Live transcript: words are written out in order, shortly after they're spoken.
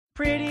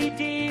Pretty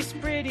Dees,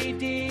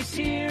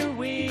 here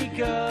we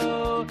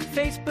go.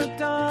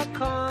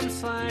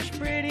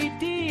 Facebook.com/Pretty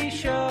Dees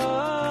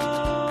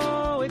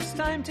Show. It's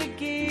time to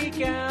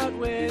geek out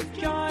with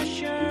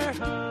Josh, your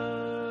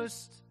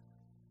host.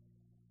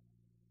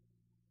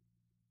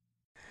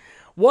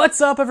 What's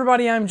up,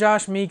 everybody? I'm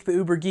Josh Meek, the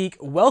Uber Geek.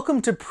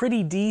 Welcome to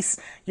Pretty Dees,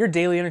 your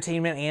daily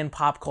entertainment and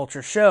pop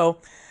culture show.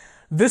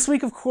 This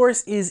week, of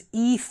course, is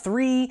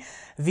E3,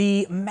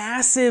 the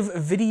massive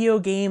video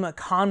game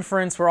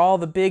conference where all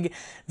the big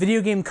video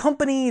game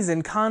companies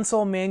and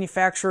console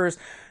manufacturers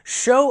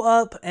show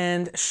up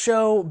and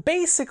show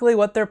basically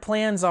what their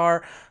plans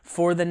are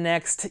for the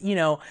next,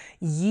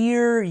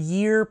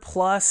 year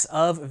plus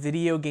of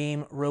video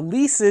game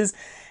releases.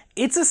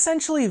 It's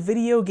essentially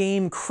video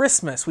game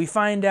Christmas. We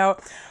find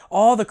out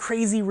all the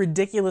crazy,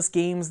 ridiculous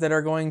games that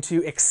are going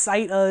to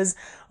excite us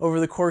over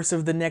the course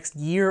of the next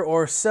year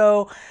or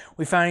so.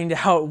 We find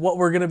out what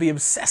we're going to be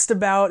obsessed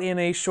about in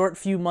a short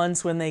few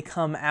months when they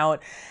come out.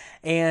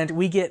 And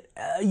we get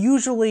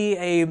usually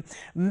a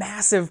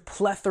massive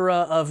plethora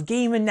of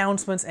game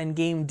announcements and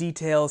game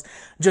details.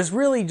 Just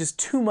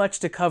too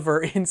much to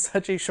cover in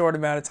such a short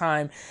amount of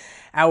time.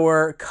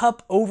 Our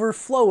cup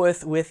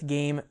overfloweth with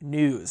game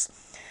news.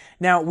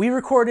 Now, we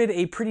recorded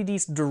a Pretty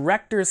Decent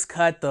Director's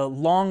Cut, the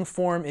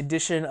long-form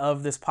edition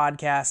of this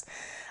podcast.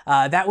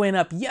 That went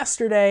up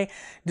yesterday,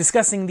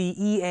 discussing the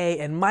EA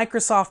and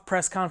Microsoft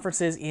press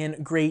conferences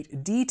in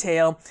great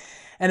detail.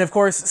 And of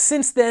course,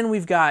 since then,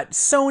 we've got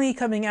Sony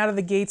coming out of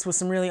the gates with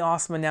some really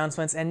awesome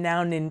announcements, and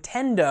now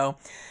Nintendo.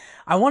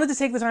 I wanted to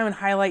take the time and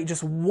highlight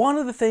just one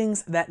of the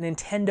things that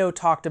Nintendo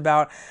talked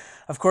about.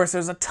 Of course,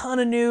 there's a ton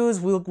of news.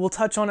 We'll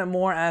touch on it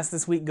more as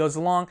this week goes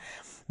along.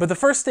 But the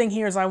first thing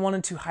here is I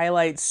wanted to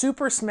highlight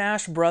Super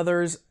Smash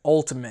Bros.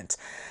 Ultimate.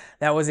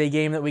 That was a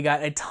game that we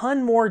got a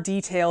ton more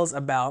details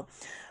about.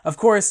 Of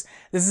course,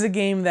 this is a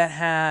game that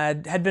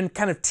had been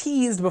kind of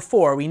teased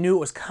before. We knew it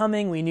was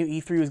coming. We knew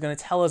E3 was going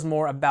to tell us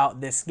more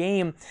about this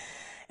game.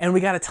 And we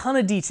got a ton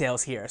of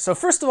details here. So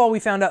first of all, we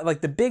found out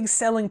the big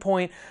selling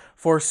point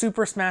for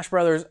Super Smash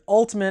Bros.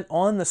 Ultimate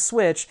on the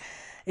Switch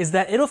is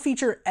that it'll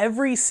feature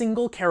every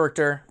single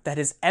character that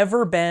has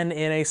ever been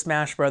in a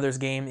Smash Bros.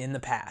 Game in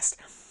the past.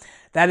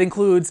 That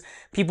includes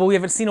people we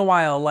haven't seen in a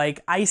while, like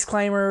Ice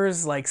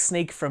Climbers, like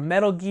Snake from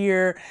Metal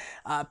Gear,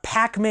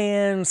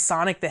 Pac-Man,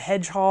 Sonic the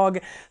Hedgehog,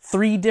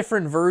 3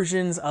 different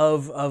versions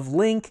of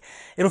Link.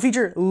 It'll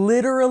feature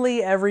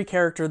literally every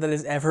character that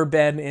has ever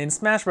been in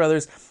Smash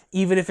Bros.,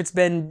 even if it's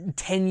been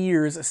 10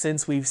 years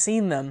since we've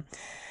seen them.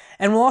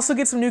 And we'll also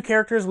get some new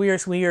characters. We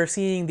are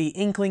seeing the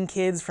Inkling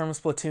Kids from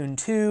Splatoon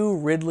 2,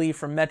 Ridley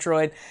from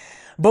Metroid.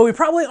 But we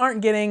probably aren't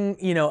getting,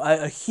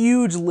 a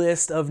huge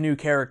list of new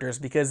characters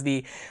because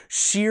the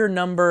sheer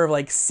number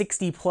of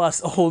 60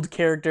 plus old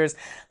characters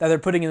that they're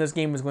putting in this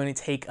game is going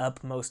to take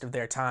up most of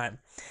their time.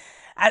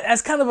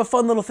 As kind of a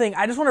fun little thing,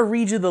 I just want to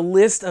read you the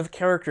list of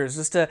characters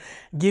just to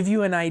give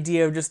you an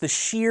idea of just the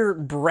sheer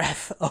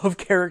breadth of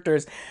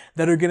characters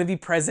that are going to be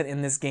present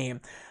in this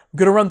game. I'm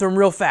going to run through them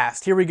real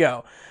fast. Here we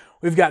go.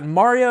 We've got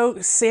Mario,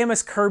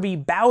 Samus, Kirby,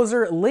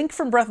 Bowser, Link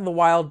from Breath of the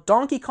Wild,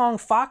 Donkey Kong,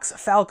 Fox,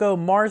 Falco,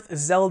 Marth,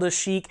 Zelda,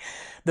 Sheik,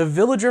 the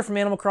Villager from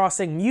Animal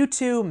Crossing,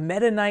 Mewtwo,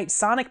 Meta Knight,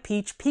 Sonic,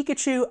 Peach,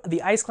 Pikachu,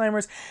 the Ice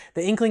Climbers,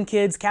 the Inkling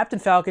Kids, Captain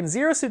Falcon,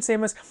 Zero Suit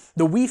Samus,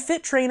 the Wii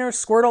Fit Trainer,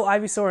 Squirtle,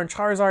 Ivysaur, and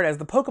Charizard as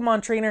the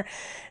Pokemon Trainer,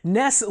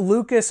 Ness,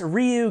 Lucas,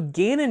 Ryu,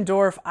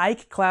 Ganondorf,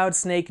 Ike, Cloud,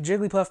 Snake,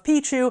 Jigglypuff,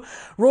 Pichu,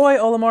 Roy,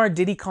 Olimar,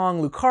 Diddy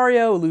Kong,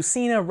 Lucario,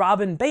 Lucina,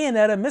 Robin,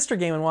 Bayonetta, Mr.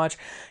 Game & Watch,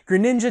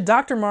 Greninja,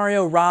 Dr.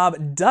 Mario,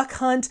 Rob, Duck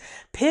Hunt,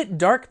 Pit,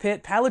 Dark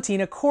Pit,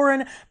 Palutena,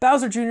 Corrin,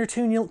 Bowser Jr.,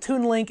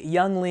 Toon Link,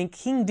 Young Link,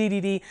 King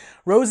Dedede,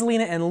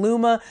 Rosalina and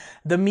Luma,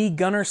 the Mii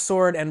Gunner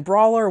Sword and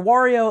Brawler,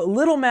 Wario,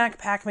 Little Mac,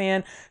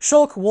 Pac-Man,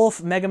 Shulk,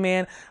 Wolf, Mega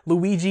Man,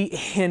 Luigi,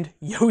 and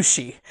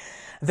Yoshi.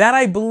 That,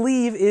 I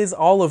believe, is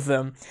all of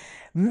them.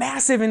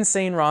 Massive,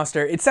 insane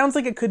roster. It sounds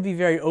like it could be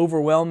very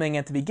overwhelming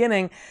at the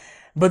beginning,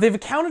 but they've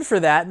accounted for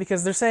that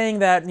because they're saying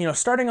that,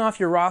 starting off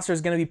your roster is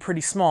going to be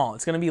pretty small.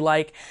 It's going to be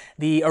like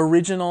the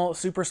original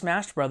Super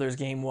Smash Bros.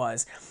 Game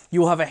was.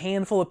 You will have a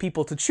handful of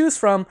people to choose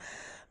from,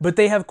 but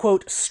they have,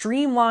 quote,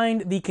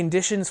 streamlined the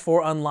conditions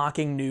for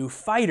unlocking new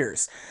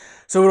fighters.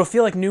 So it'll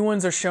feel like new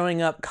ones are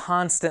showing up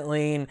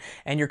constantly,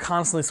 and you're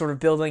constantly sort of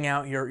building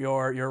out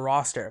your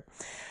roster.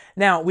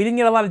 Now, we didn't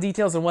get a lot of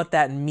details on what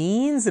that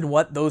means and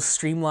what those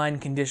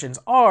streamlined conditions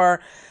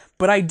are,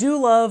 but I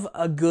do love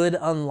a good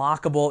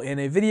unlockable in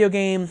a video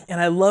game, and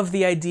I love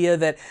the idea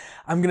that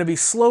I'm going to be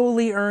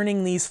slowly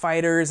earning these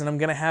fighters, and I'm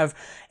going to have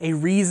a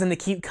reason to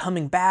keep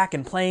coming back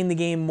and playing the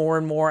game more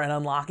and more and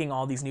unlocking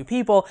all these new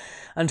people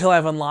until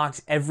I've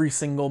unlocked every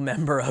single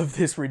member of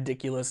this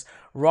ridiculous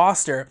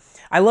roster.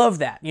 I love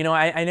that.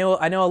 I know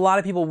a lot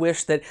of people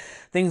wish that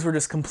things were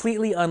just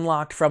completely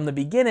unlocked from the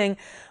beginning,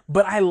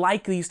 but I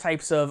like these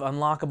types of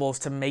unlockables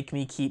to make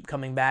me keep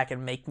coming back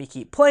and make me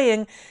keep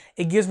playing.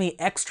 It gives me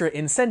extra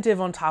incentive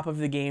on top of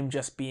the game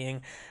just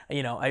being,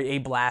 a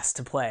blast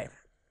to play.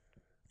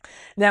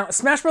 Now,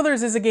 Smash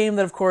Brothers is a game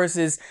that, of course,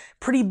 is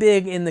pretty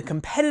big in the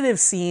competitive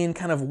scene,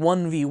 kind of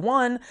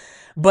 1v1,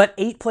 but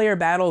 8-player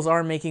battles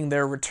are making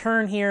their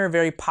return here, a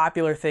very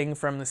popular thing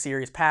from the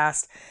series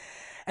past.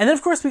 And then,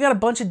 of course, we got a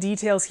bunch of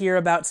details here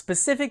about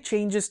specific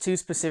changes to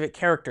specific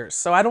characters.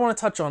 So I don't want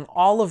to touch on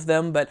all of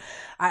them, but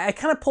I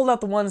kind of pulled out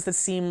the ones that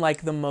seem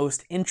like the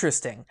most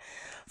interesting.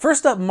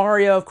 First up,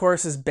 Mario, of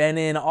course, has been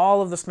in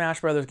all of the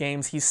Smash Brothers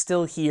games. He's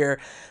still here.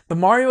 But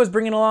Mario is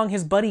bringing along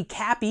his buddy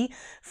Cappy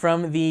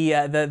from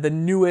the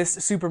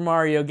newest Super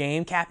Mario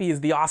game. Cappy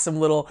is the awesome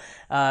little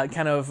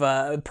kind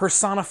of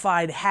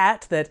personified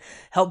hat that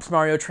helps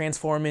Mario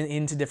transform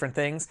into different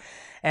things.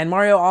 And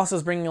Mario also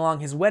is bringing along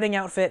his wedding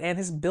outfit and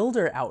his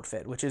builder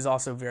outfit, which is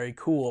also very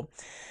cool.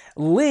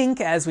 Link,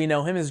 as we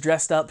know him, is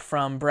dressed up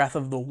from Breath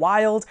of the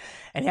Wild,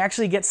 and he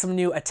actually gets some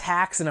new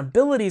attacks and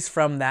abilities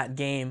from that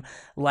game,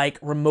 like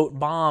remote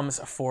bombs,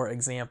 for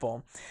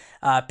example.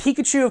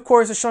 Pikachu, of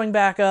course, is showing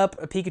back up.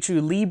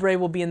 Pikachu Libre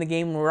will be in the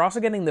game. We're also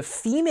getting the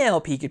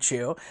female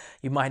Pikachu.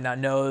 You might not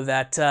know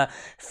that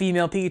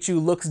female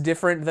Pikachu looks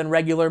different than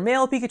regular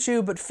male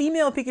Pikachu, but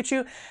female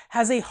Pikachu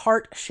has a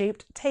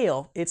heart-shaped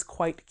tail. It's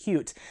quite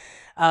cute.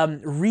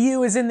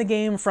 Ryu is in the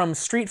game from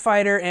Street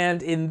Fighter,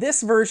 and in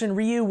this version,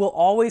 Ryu will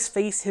always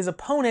face his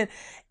opponent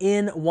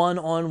in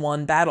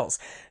one-on-one battles.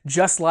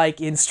 Just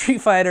like in Street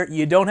Fighter,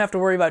 you don't have to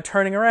worry about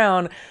turning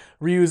around.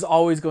 Ryu's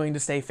always going to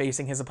stay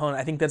facing his opponent.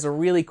 I think that's a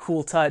really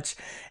cool touch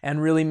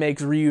and really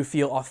makes Ryu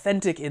feel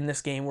authentic in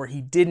this game where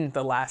he didn't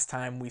the last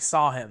time we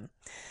saw him.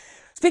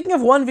 Speaking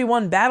of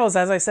 1v1 battles,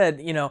 as I said,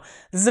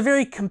 this is a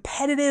very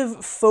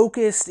competitive,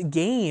 focused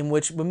game,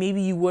 which maybe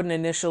you wouldn't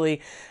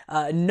initially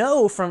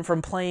know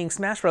from playing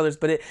Smash Brothers,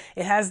 but it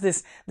has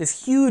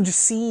this huge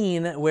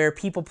scene where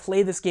people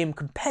play this game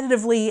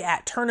competitively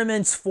at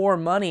tournaments for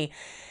money.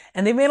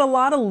 And they made a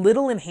lot of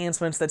little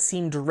enhancements that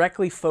seem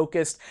directly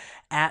focused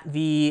at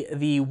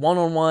the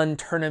one-on-one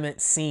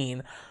tournament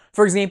scene.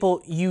 For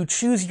example, you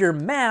choose your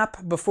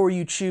map before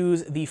you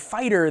choose the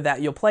fighter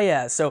that you'll play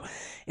as. So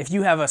if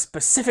you have a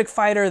specific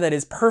fighter that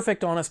is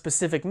perfect on a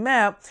specific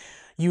map,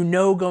 you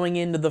know going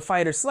into the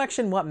fighter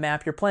selection what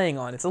map you're playing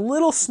on. It's a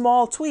little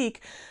small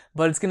tweak,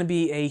 but it's going to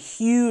be a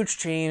huge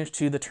change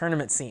to the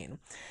tournament scene.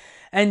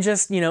 And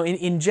just,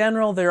 in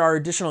general, there are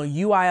additional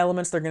UI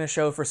elements they're going to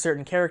show for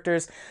certain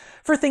characters,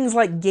 for things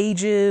like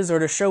gauges or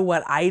to show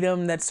what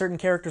item that certain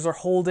characters are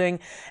holding,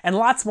 and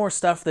lots more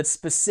stuff that's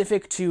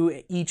specific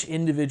to each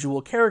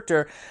individual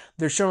character.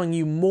 They're showing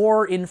you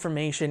more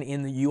information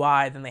in the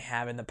UI than they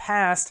have in the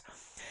past.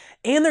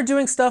 And they're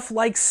doing stuff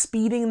like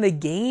speeding the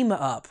game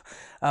up.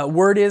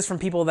 Word is from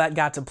people that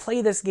got to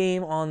play this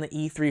game on the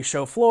E3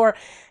 show floor,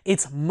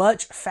 it's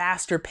much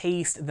faster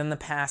paced than the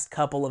past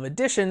couple of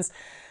editions,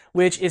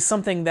 which is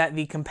something that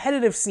the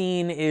competitive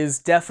scene is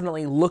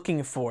definitely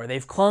looking for.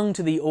 They've clung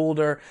to the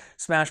older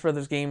Smash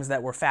Brothers games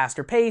that were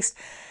faster paced,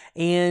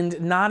 and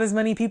not as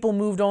many people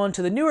moved on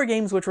to the newer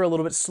games, which were a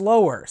little bit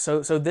slower.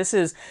 So this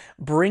is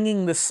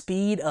bringing the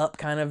speed up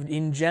kind of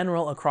in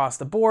general across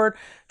the board,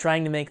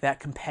 trying to make that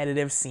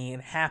competitive scene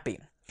happy.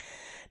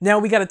 Now,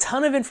 we got a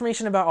ton of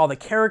information about all the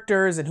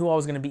characters and who all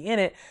was going to be in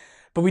it,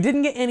 but we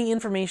didn't get any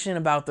information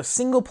about the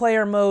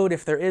single-player mode,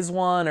 if there is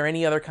one, or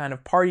any other kind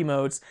of party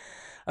modes.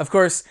 Of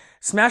course,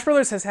 Smash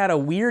Brothers has had a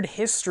weird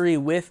history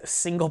with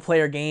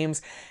single-player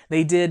games.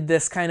 They did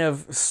this kind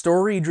of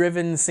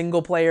story-driven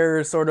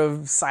single-player sort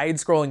of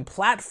side-scrolling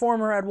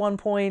platformer at one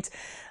point.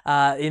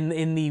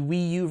 In the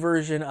Wii U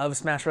version of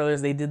Smash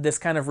Brothers, they did this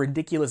kind of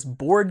ridiculous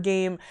board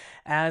game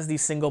as the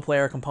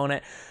single-player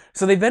component.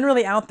 So they've been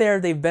really out there,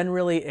 they've been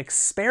really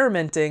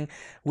experimenting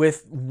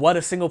with what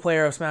a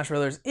single-player of Smash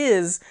Brothers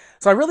is.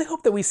 So I really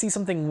hope that we see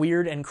something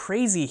weird and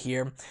crazy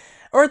here.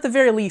 Or at the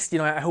very least,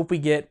 I hope we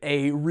get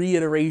a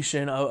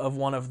reiteration of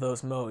one of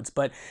those modes.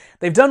 But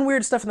they've done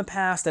weird stuff in the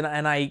past,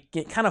 and I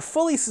kind of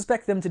fully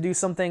suspect them to do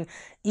something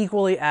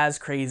equally as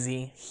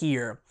crazy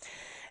here.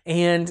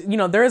 And,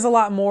 there is a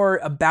lot more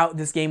about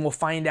this game we'll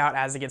find out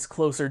as it gets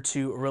closer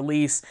to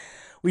release.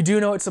 We do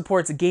know it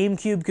supports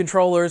GameCube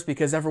controllers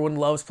because everyone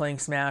loves playing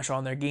Smash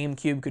on their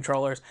GameCube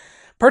controllers.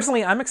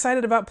 Personally, I'm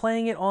excited about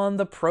playing it on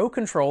the Pro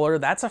Controller.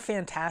 That's a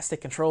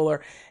fantastic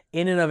controller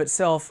in and of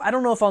itself. I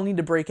don't know if I'll need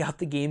to break out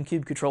the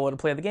GameCube controller to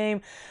play the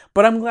game,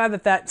 but I'm glad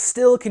that that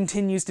still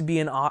continues to be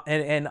an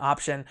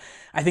option.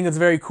 I think it's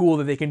very cool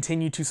that they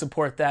continue to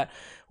support that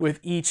with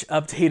each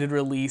updated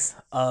release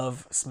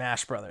of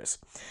Smash Brothers.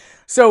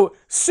 So,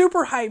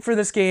 super hyped for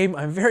this game.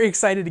 I'm very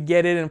excited to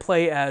get in and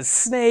play as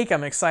Snake.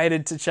 I'm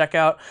excited to check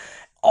out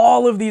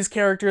all of these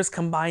characters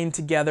combined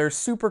together.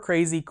 Super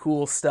crazy,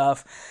 cool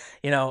stuff.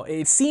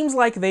 It seems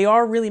like they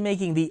are really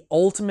making the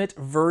ultimate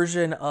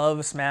version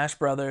of Smash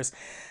Brothers.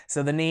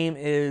 So the name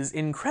is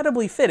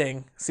incredibly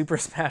fitting, Super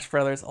Smash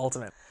Bros.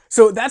 Ultimate.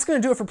 So that's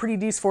going to do it for Pretty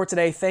Dece for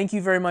today. Thank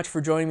you very much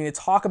for joining me to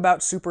talk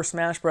about Super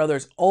Smash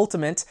Bros.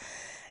 Ultimate.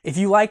 If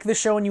you like this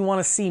show and you want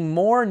to see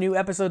more, new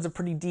episodes of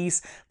Pretty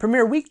Dece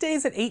premiere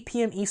weekdays at 8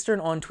 p.m. Eastern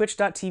on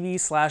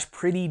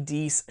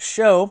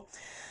twitch.tv/PrettyDeceShow.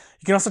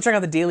 You can also check out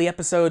the daily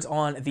episodes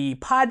on the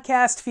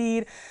podcast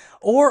feed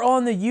or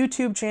on the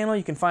YouTube channel.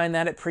 You can find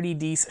that at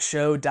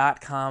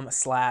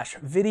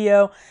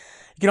prettydeceshow.com/video.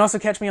 You can also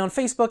catch me on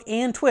Facebook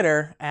and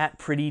Twitter at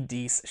Pretty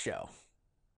Dece Show.